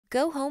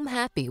Go home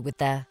happy with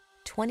the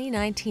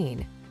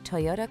 2019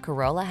 Toyota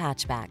Corolla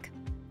hatchback.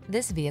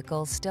 This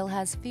vehicle still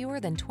has fewer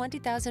than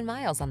 20,000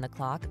 miles on the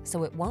clock,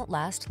 so it won't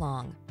last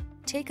long.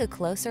 Take a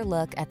closer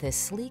look at this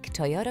sleek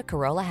Toyota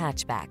Corolla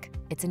hatchback.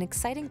 It's an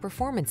exciting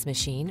performance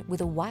machine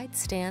with a wide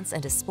stance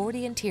and a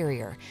sporty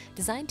interior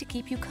designed to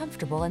keep you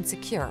comfortable and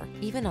secure,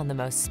 even on the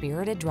most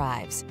spirited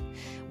drives.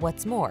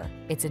 What's more,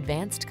 its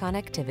advanced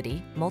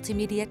connectivity,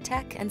 multimedia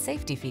tech, and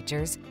safety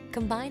features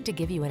combine to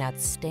give you an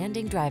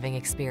outstanding driving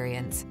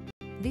experience.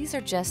 These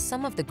are just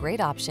some of the great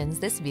options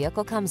this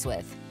vehicle comes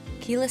with: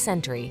 keyless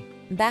entry,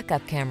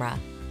 backup camera,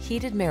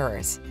 heated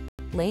mirrors,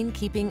 lane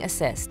keeping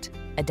assist,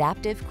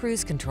 adaptive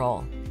cruise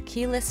control,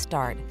 keyless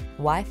start,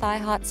 Wi-Fi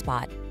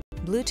hotspot,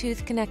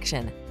 Bluetooth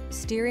connection,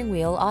 steering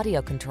wheel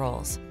audio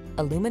controls,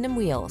 aluminum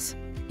wheels.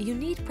 You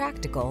need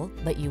practical,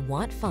 but you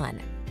want fun.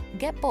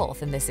 Get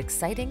both in this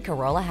exciting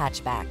Corolla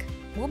hatchback.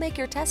 We'll make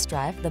your test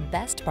drive the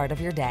best part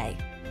of your day.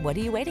 What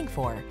are you waiting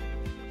for?